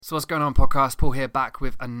So what's going on, podcast? Paul here, back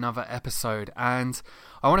with another episode, and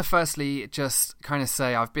I want to firstly just kind of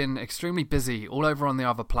say I've been extremely busy all over on the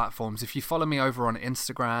other platforms. If you follow me over on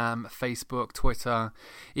Instagram, Facebook, Twitter,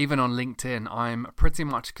 even on LinkedIn, I'm pretty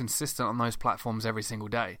much consistent on those platforms every single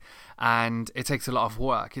day, and it takes a lot of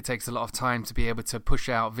work. It takes a lot of time to be able to push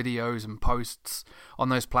out videos and posts on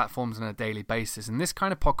those platforms on a daily basis, and this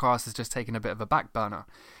kind of podcast has just taken a bit of a back burner.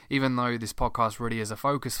 Even though this podcast really is a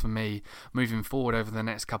focus for me moving forward over the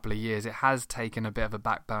next couple of years, it has taken a bit of a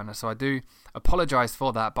back burner. So I do apologize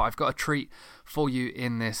for that, but I've got a treat for you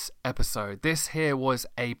in this episode. This here was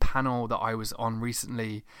a panel that I was on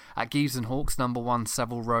recently at Geeves and Hawkes, number 1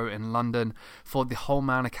 Savile Row in London, for the Whole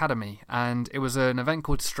Man Academy. And it was an event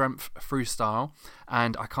called Strength Through Style.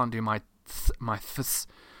 And I can't do my th.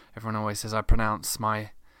 Everyone always says I pronounce my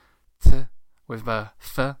th with the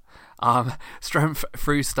th. Strength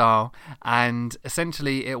Through Style, and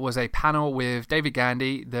essentially it was a panel with David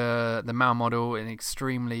Gandy, the male model, an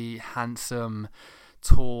extremely handsome,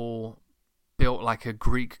 tall, built like a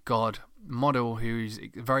Greek god model who's a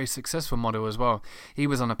very successful model as well. He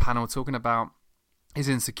was on a panel talking about his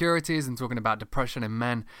insecurities and talking about depression in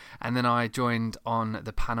men, and then I joined on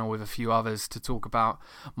the panel with a few others to talk about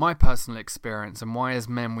my personal experience and why as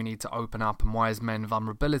men we need to open up, and why as men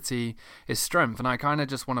vulnerability is strength. And I kind of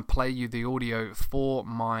just want to play you the audio for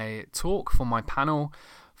my talk, for my panel,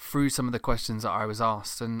 through some of the questions that I was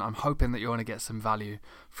asked, and I'm hoping that you're going to get some value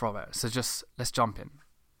from it. So just let's jump in.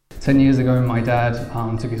 10 years ago my dad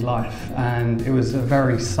took his life, and it was a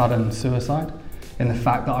very sudden suicide, in the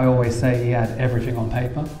fact that I always say he had everything on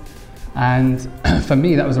paper. And for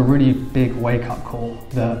me, that was a really big wake-up call,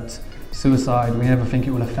 that suicide, we never think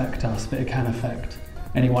it will affect us, but it can affect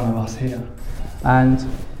any one of us here. And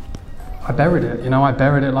I buried it, I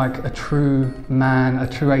buried it like a true man, a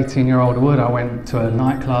true 18-year-old would. I went to a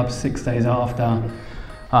nightclub 6 days after.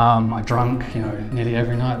 I drank, nearly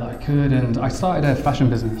every night that I could, and I started a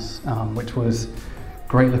fashion business, which was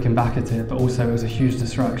great looking back at it, but also it was a huge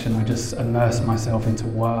distraction. I just immersed myself into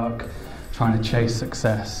work, trying to chase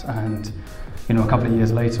success, and a couple of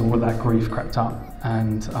years later all of that grief crept up,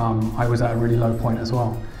 and I was at a really low point as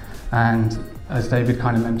well. And as David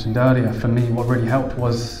kind of mentioned earlier, for me what really helped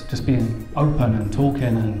was just being open and talking,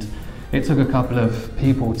 and it took a couple of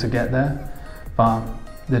people to get there, but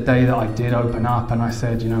the day that I did open up and I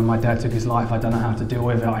said, my dad took his life, I don't know how to deal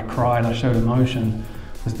with it, I cried, I showed emotion,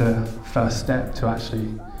 was the first step to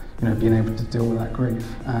actually, being able to deal with that grief.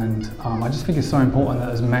 And I just think it's so important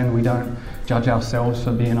that as men we don't judge ourselves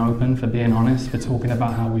for being open, for being honest, for talking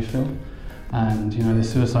about how we feel. And the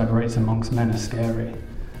suicide rates amongst men are scary.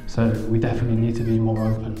 So we definitely need to be more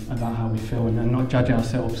open about how we feel and not judge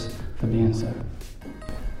ourselves for being so.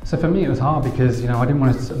 So for me it was hard because I didn't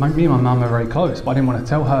want to, me and my mum are very close, but I didn't want to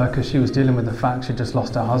tell her because she was dealing with the fact she just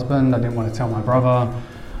lost her husband. I didn't want to tell my brother.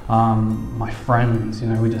 My friends,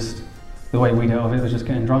 the way we dealt with it was just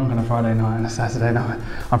getting drunk on a Friday night and a Saturday night.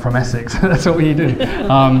 I'm from Essex, that's what we do.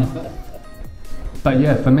 But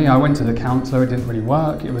yeah, for me, I went to the counsellor, it didn't really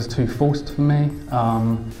work, it was too forced for me.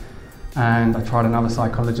 And I tried another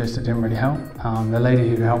psychologist, it didn't really help. The lady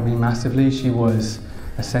who helped me massively, she was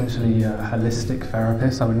essentially a holistic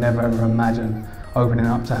therapist. I would never ever imagine opening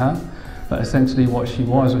up to her. But essentially what she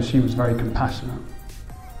was she was very compassionate.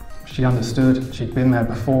 She understood, she'd been there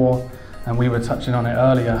before, and we were touching on it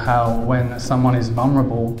earlier, how when someone is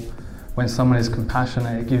vulnerable, when someone is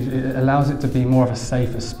compassionate, it allows it to be more of a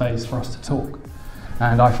safer space for us to talk.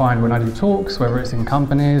 And I find when I do talks, whether it's in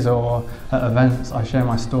companies or at events, I share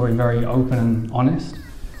my story very open and honest,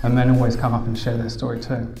 and men always come up and share their story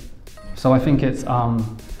too. So I think it's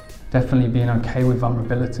definitely being okay with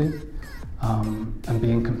vulnerability, and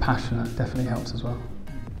being compassionate definitely helps as well.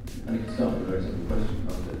 And it can start with a very simple question,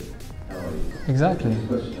 can't it? How are you? Exactly. It's a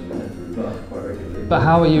question that we have to rebut quite regularly. But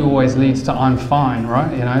how are you always leads to I'm fine,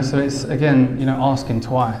 right? So it's, again, asking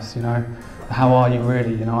twice, how are you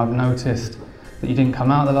really? I've noticed that you didn't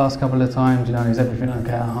come out the last couple of times, is everything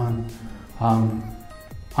okay at home?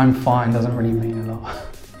 I'm fine doesn't really mean a lot.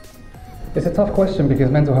 It's a tough question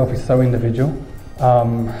because mental health is so individual.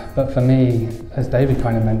 But for me, as David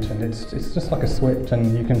kind of mentioned, it's just like a switch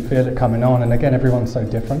and you can feel it coming on, and again, everyone's so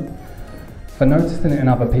different. For noticing it in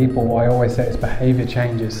other people, I always say it's behaviour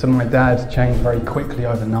changes. So my dad changed very quickly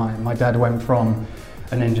overnight. My dad went from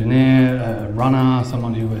an engineer, a runner,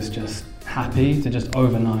 someone who was just happy, to just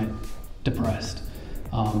overnight depressed.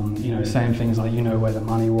 Saying things like, where the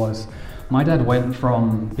money was. My dad went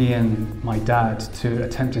from being my dad to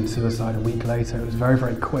attempting suicide a week later. It was very,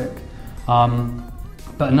 very quick.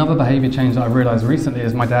 But another behaviour change that I realised recently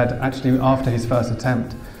is my dad actually, after his first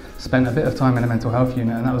attempt, spent a bit of time in a mental health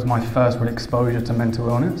unit, and that was my first real exposure to mental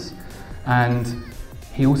illness. And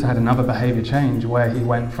he also had another behaviour change where he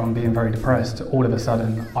went from being very depressed to all of a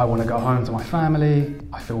sudden, I want to go home to my family,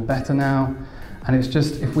 I feel better now. And it's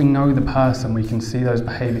just, if we know the person, we can see those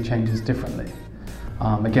behaviour changes differently.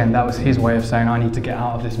 Again, that was his way of saying, I need to get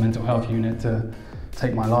out of this mental health unit to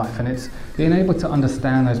take my life. And it's being able to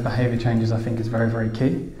understand those behaviour changes, I think, is very, very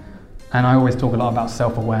key. And I always talk a lot about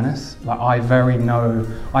self-awareness. Like I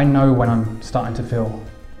know when I'm starting to feel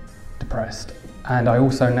depressed. And I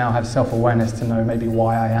also now have self-awareness to know maybe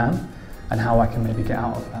why I am and how I can maybe get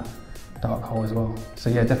out of that dark hole as well. So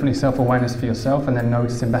yeah, definitely self-awareness for yourself and then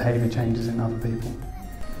noticing behaviour changes in other people.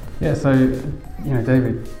 Yeah, so,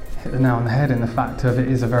 David hit the nail on the head in the fact of it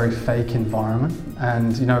is a very fake environment.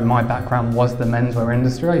 And, my background was the menswear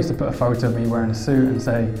industry. I used to put a photo of me wearing a suit and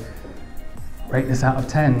say, rate this out of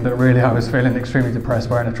 10, but really I was feeling extremely depressed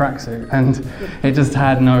wearing a tracksuit, and it just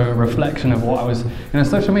had no reflection of what I was.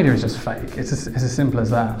 Social media is just fake. It's as simple as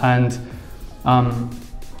that. And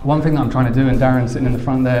one thing that I'm trying to do, and Darren's sitting in the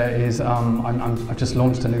front there, is I've just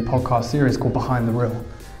launched a new podcast series called Behind the Real,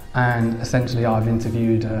 and essentially I've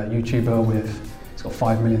interviewed a YouTuber he's got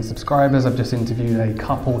 5 million subscribers. I've just interviewed a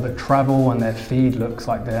couple that travel and their feed looks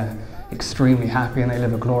like they're extremely happy and they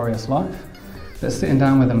live a glorious life. But sitting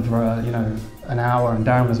down with them for an hour, and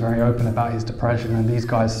Darren was very open about his depression, and these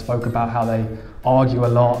guys spoke about how they argue a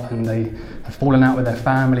lot and they have fallen out with their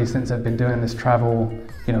family since they've been doing this travel,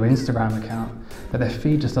 Instagram account, but their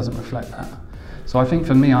feed just doesn't reflect that. So I think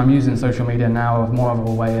for me, I'm using social media now of more of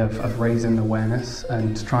a way of raising awareness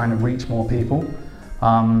and trying to reach more people,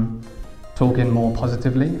 talking more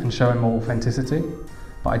positively and showing more authenticity.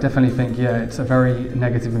 But I definitely think, it's a very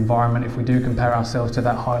negative environment if we do compare ourselves to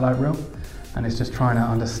that highlight reel. And it's just trying to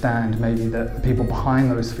understand maybe that the people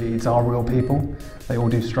behind those feeds are real people. They all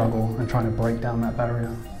do struggle, and trying to break down that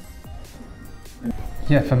barrier.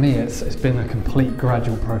 Yeah, for me, it's been a complete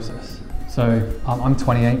gradual process. So I'm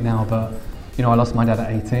 28 now, but I lost my dad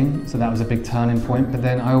at 18, so that was a big turning point. But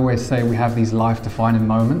then I always say we have these life-defining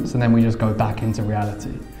moments, and then we just go back into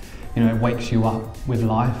reality. It wakes you up with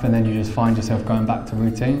life, and then you just find yourself going back to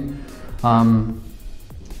routine.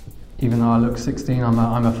 Even though I look 16,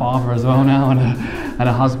 I'm a father as well now, and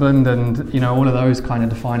a husband, and all of those kind of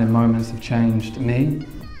defining moments have changed me.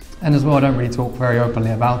 And as well, I don't really talk very openly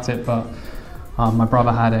about it, but my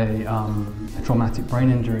brother had a traumatic brain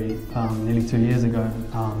injury nearly 2 years ago.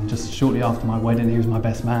 Just shortly after my wedding, he was my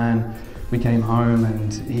best man. We came home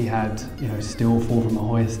and he had still fall from a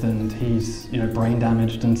hoist, and he's brain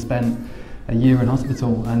damaged and spent a year in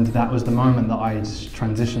hospital. And that was the moment that I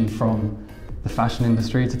transitioned from the fashion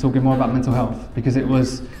industry to talking more about mental health, because it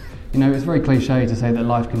was, it's very cliche to say that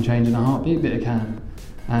life can change in a heartbeat, but it can.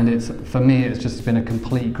 And for me, it's just been a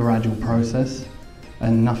complete gradual process,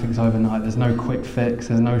 and nothing's overnight. There's no quick fix,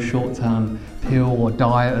 there's no short-term pill or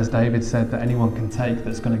diet, as David said, that anyone can take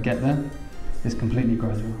that's going to get there. It's completely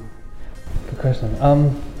gradual. Good question.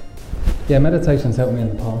 Meditation's helped me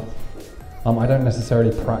in the past. I don't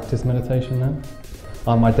necessarily practice meditation now.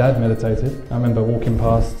 My dad meditated. I remember walking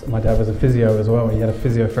past, my dad was a physio as well, he had a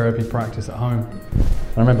physiotherapy practice at home.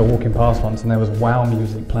 I remember walking past once and there was wow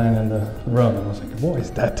music playing in the room, and I was like, what is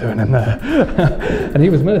Dad doing in there? And he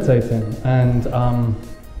was meditating. And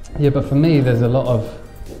but for me, there's a lot of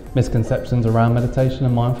misconceptions around meditation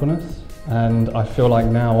and mindfulness, and I feel like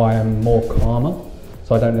now I am more calmer,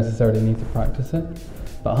 so I don't necessarily need to practice it.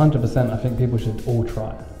 But 100%, I think people should all try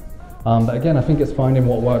it. But again, I think it's finding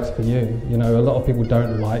what works for you. A lot of people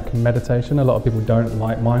don't like meditation, a lot of people don't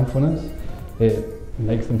like mindfulness. It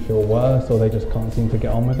makes them feel worse, or they just can't seem to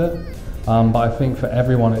get on with it. But I think for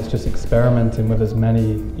everyone, it's just experimenting with as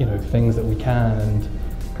many things that we can, and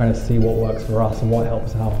kind of see what works for us and what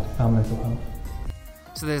helps our mental health.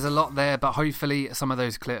 So there's a lot there, but hopefully some of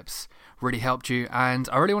those clips really helped you. And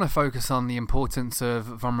I really want to focus on the importance of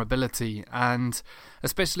vulnerability, and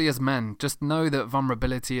especially as men, just know that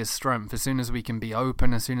vulnerability is strength. As soon as we can be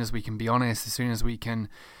open, as soon as we can be honest, as soon as we can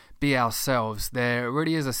be ourselves, there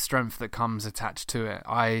really is a strength that comes attached to it.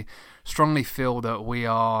 I strongly feel that we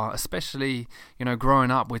are, especially,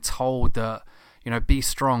 growing up, we're told that, be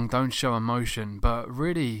strong, don't show emotion, but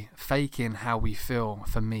really faking how we feel,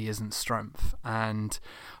 for me, isn't strength. And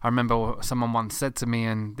I remember someone once said to me,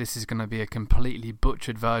 and this is going to be a completely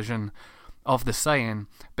butchered version of the saying,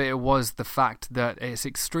 but it was the fact that it's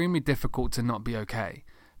extremely difficult to not be okay,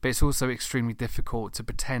 but it's also extremely difficult to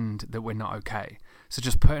pretend that we're not okay. So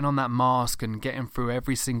just putting on that mask and getting through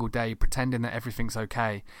every single day, pretending that everything's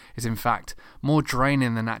okay, is in fact more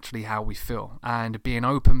draining than actually how we feel. And being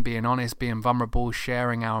open, being honest, being vulnerable,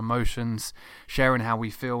 sharing our emotions, sharing how we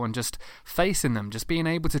feel, and just facing them, just being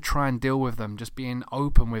able to try and deal with them, just being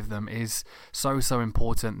open with them is so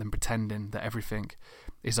important than pretending that everything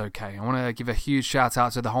is okay. I want to give a huge shout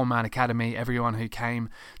out to the Whole Man Academy, everyone who came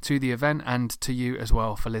to the event, and to you as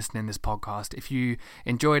well for listening to this podcast. If you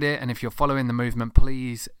enjoyed it and if you're following the movement,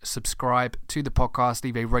 please subscribe to the podcast,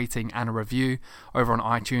 leave a rating and a review over on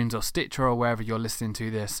iTunes or Stitcher or wherever you're listening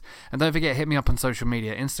to this. And don't forget, hit me up on social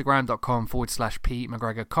media,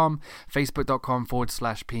 instagram.com/PMcGregor.com,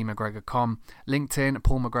 facebook.com/PMcGregor.com, LinkedIn,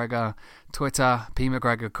 Paul McGregor, Twitter,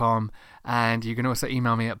 PMcGregor.com, and you can also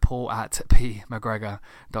email me at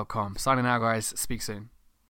paul@pmcgregor.com. Signing out, guys. Speak soon.